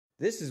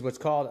This is what's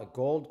called a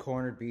gold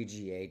cornered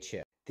BGA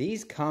chip.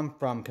 These come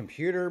from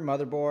computer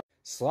motherboard,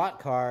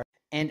 slot card,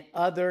 and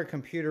other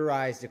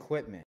computerized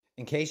equipment.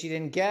 In case you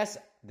didn't guess,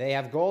 they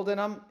have gold in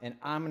them, and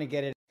I'm gonna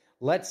get it.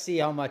 Let's see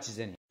how much is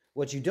in here.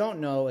 What you don't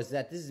know is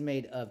that this is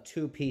made of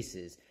two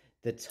pieces,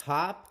 the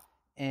top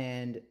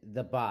and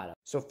the bottom.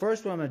 So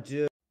first what I'm gonna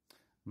do,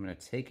 I'm gonna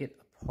take it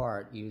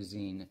apart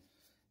using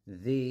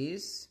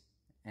these,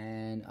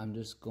 and I'm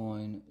just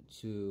going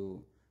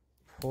to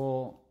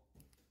pull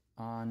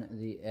on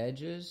the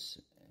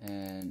edges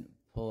and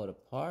pull it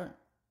apart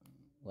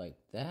like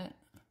that.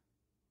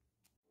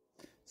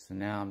 So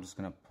now I'm just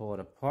gonna pull it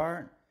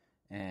apart,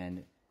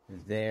 and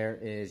there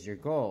is your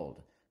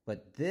gold.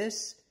 But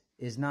this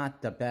is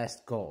not the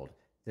best gold.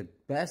 The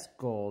best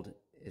gold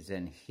is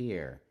in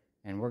here,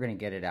 and we're gonna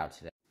get it out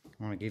today.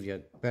 I'm gonna give you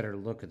a better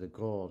look at the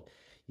gold.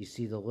 You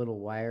see the little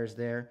wires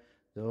there?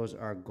 Those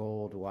are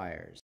gold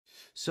wires.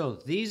 So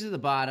these are the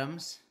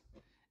bottoms,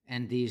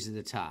 and these are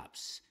the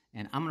tops.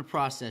 And I'm gonna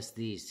process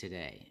these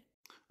today.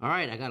 All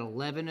right, I got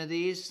 11 of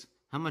these.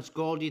 How much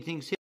gold do you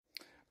think's here?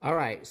 All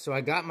right, so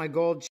I got my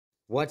gold.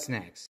 What's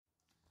next?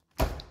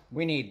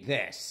 We need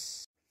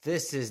this.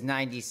 This is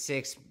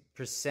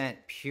 96%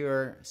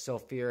 pure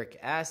sulfuric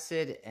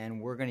acid,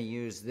 and we're gonna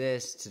use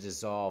this to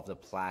dissolve the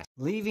plastic,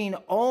 leaving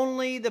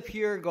only the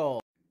pure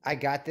gold. I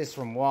got this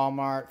from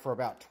Walmart for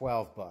about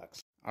 12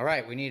 bucks. All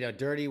right, we need a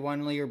dirty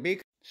 1-liter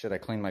beaker. Should I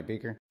clean my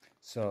beaker?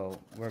 So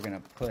we're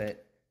gonna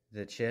put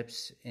the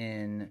chips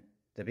in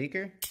the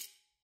beaker.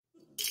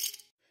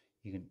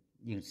 You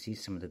can see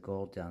some of the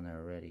gold down there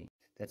already.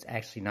 That's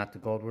actually not the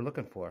gold we're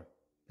looking for,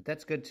 but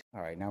that's good too.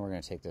 All right, now we're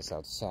gonna take this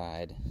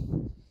outside,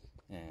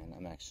 and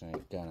I'm actually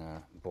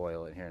gonna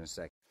boil it here in a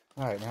second.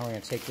 All right, now we're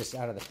gonna take this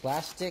out of the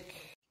plastic.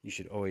 You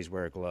should always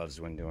wear gloves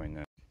when doing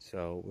that.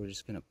 So we're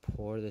just gonna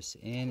pour this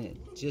in.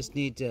 It just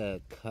need to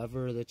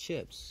cover the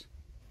chips.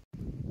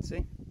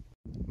 See?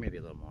 Maybe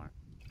a little more.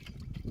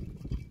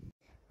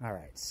 All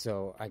right,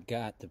 so I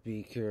got the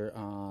beaker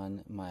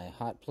on my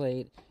hot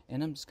plate,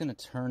 and I'm just gonna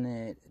turn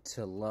it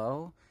to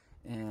low,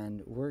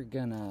 and we're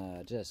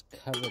gonna just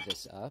cover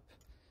this up,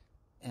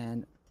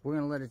 and we're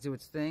gonna let it do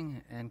its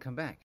thing and come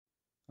back.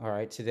 All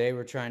right, today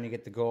we're trying to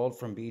get the gold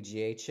from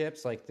BGA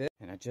chips like this,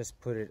 and I just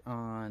put it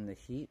on the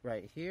heat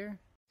right here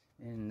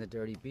in the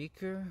dirty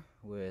beaker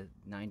with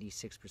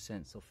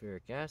 96%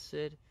 sulfuric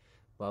acid,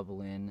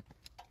 bubbling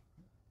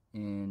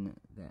in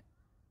the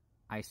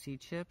icy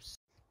chips.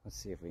 Let's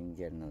see if we can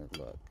get another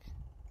look.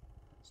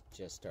 It's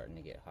just starting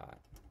to get hot.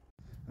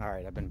 All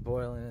right, I've been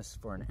boiling this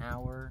for an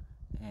hour,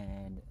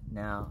 and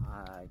now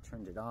I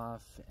turned it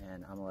off,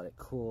 and I'm gonna let it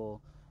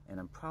cool, and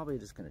I'm probably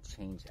just gonna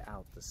change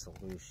out the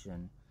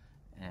solution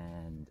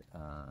and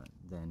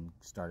then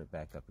start it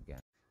back up again.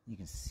 You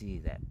can see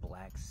that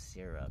black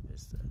syrup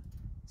is the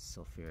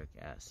sulfuric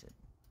acid.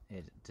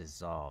 It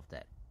dissolved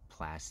that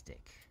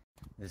plastic.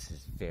 This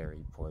is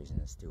very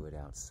poisonous. Do it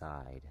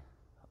outside,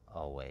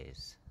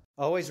 always.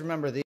 Always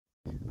remember these.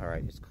 All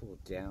right, it's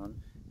cooled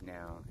down.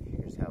 Now,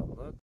 here's how it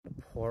looks.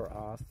 Pour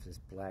off this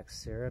black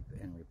syrup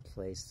and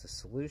replace the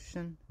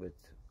solution with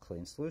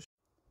clean solution.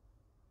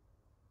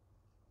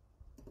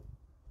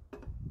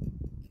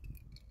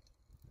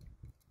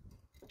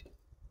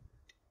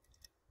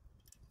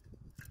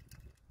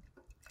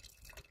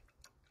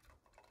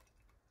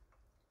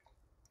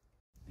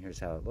 Here's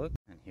how it looked,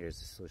 and here's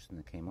the solution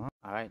that came off.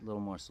 All right, a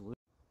little more solution.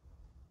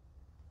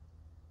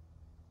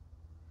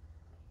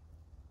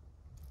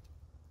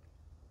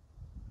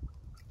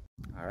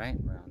 All right,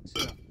 round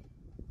 2. Turn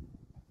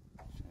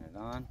it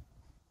on.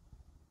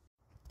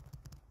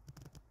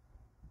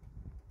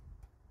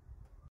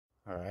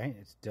 All right,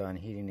 it's done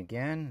heating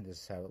again.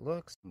 This is how it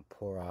looks. And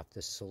pour off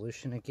this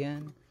solution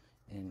again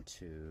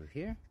into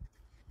here.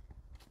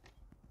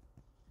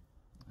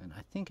 And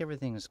I think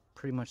everything is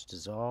pretty much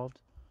dissolved.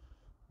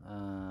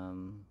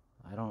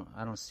 I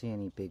don't see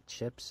any big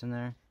chips in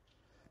there.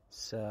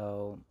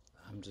 So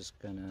I'm just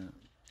gonna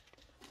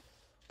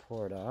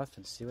pour it off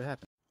and see what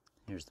happens.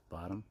 Here's the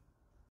bottom.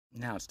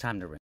 Now it's time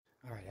to rinse.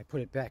 All right, I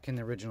put it back in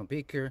the original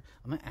beaker.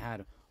 I'm gonna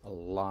add a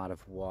lot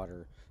of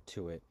water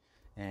to it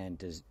and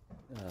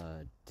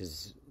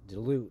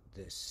dilute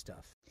this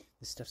stuff.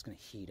 This stuff's gonna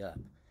heat up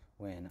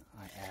when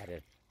I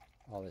added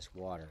all this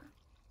water.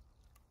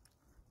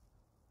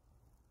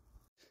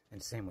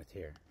 And same with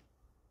here.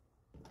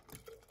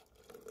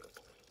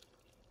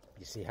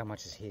 You see how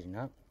much is heating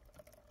up?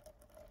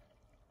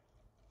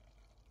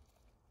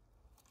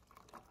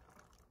 All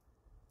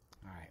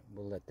right,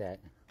 we'll let that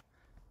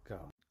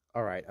go.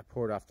 All right, I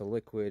poured off the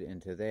liquid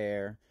into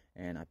there,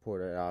 and I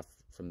poured it off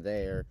from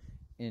there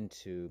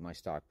into my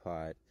stock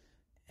pot,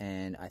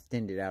 and I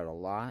thinned it out a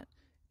lot,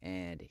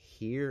 and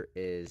here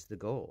is the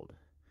gold.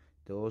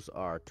 Those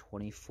are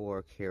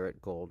 24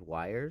 karat gold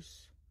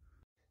wires.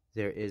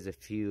 There is a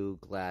few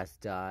glass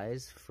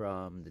dies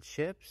from the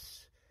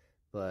chips,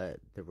 but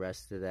the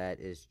rest of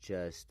that is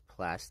just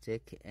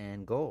plastic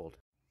and gold.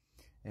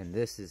 And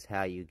this is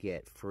how you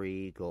get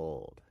free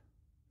gold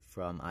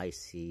from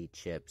IC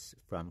chips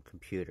from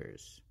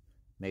computers.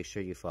 Make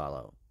sure you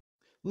follow.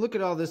 Look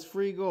at all this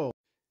free gold.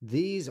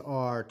 These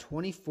are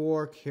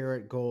 24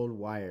 karat gold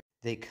wires.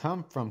 They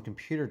come from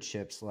computer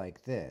chips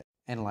like this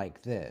and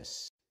like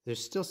this.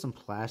 There's still some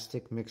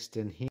plastic mixed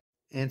in here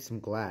and some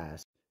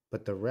glass,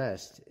 but the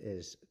rest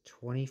is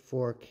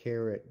 24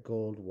 karat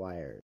gold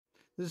wires.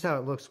 This is how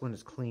it looks when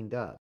it's cleaned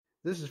up.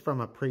 This is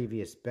from a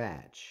previous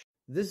batch.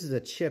 This is a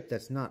chip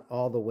that's not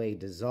all the way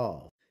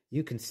dissolved.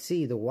 You can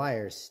see the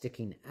wires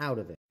sticking out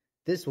of it.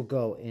 This will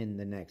go in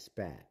the next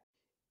batch.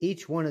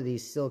 Each one of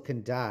these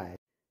silicon dies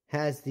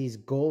has these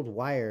gold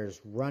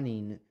wires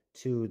running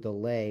to the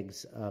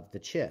legs of the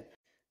chip.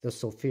 The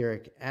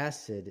sulfuric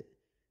acid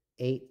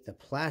ate the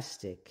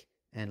plastic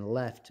and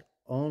left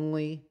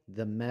only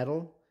the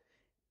metal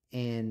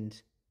and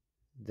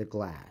the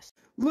glass.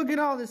 Look at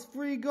all this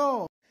free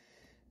gold.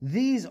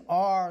 These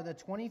are the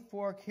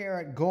 24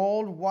 karat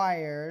gold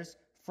wires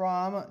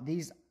from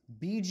these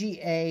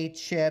BGA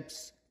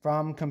chips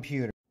from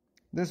computer.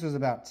 This was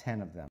about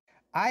 10 of them.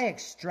 I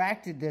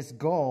extracted this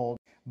gold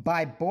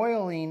by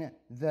boiling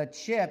the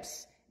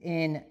chips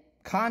in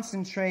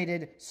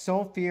concentrated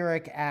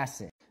sulfuric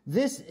acid.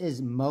 This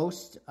is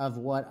most of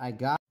what I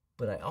got.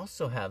 But I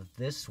also have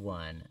this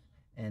one,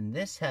 and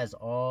this has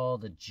all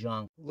the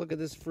junk. Look at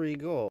this free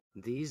gold.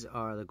 These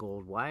are the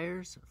gold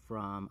wires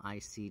from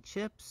IC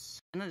chips.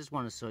 And I just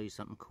want to show you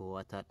something cool.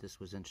 I thought this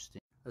was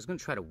interesting. I was going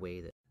to try to weigh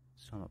it.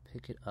 So I'm going to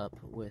pick it up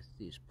with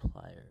these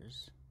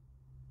pliers.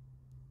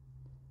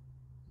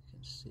 You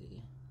can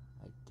see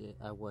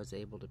I was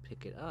able to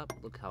pick it up.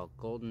 Look how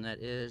golden that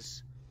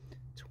is.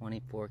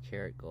 24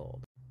 karat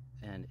gold.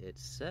 And it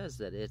says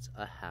that it's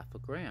a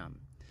 ½ gram.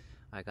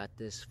 I got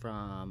this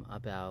from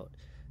about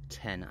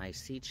 10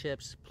 IC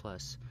chips,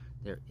 plus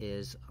there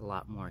is a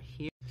lot more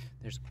here.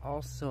 There's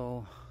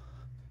also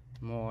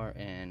more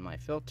in my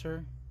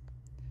filter,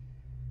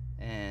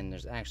 and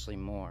there's actually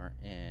more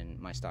in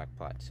my stock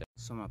pot too.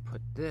 So I'm gonna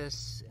put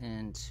this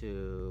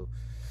into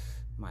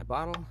my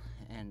bottle,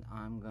 and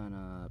I'm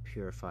gonna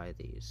purify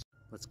these.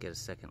 Let's get a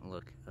second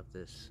look of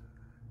this.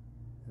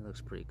 It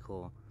looks pretty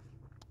cool.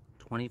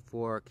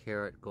 24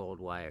 karat gold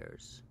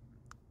wires.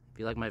 If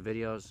you like my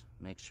videos,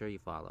 make sure you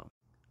follow.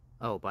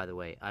 Oh, by the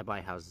way, I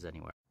buy houses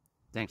anywhere.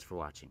 Thanks for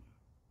watching.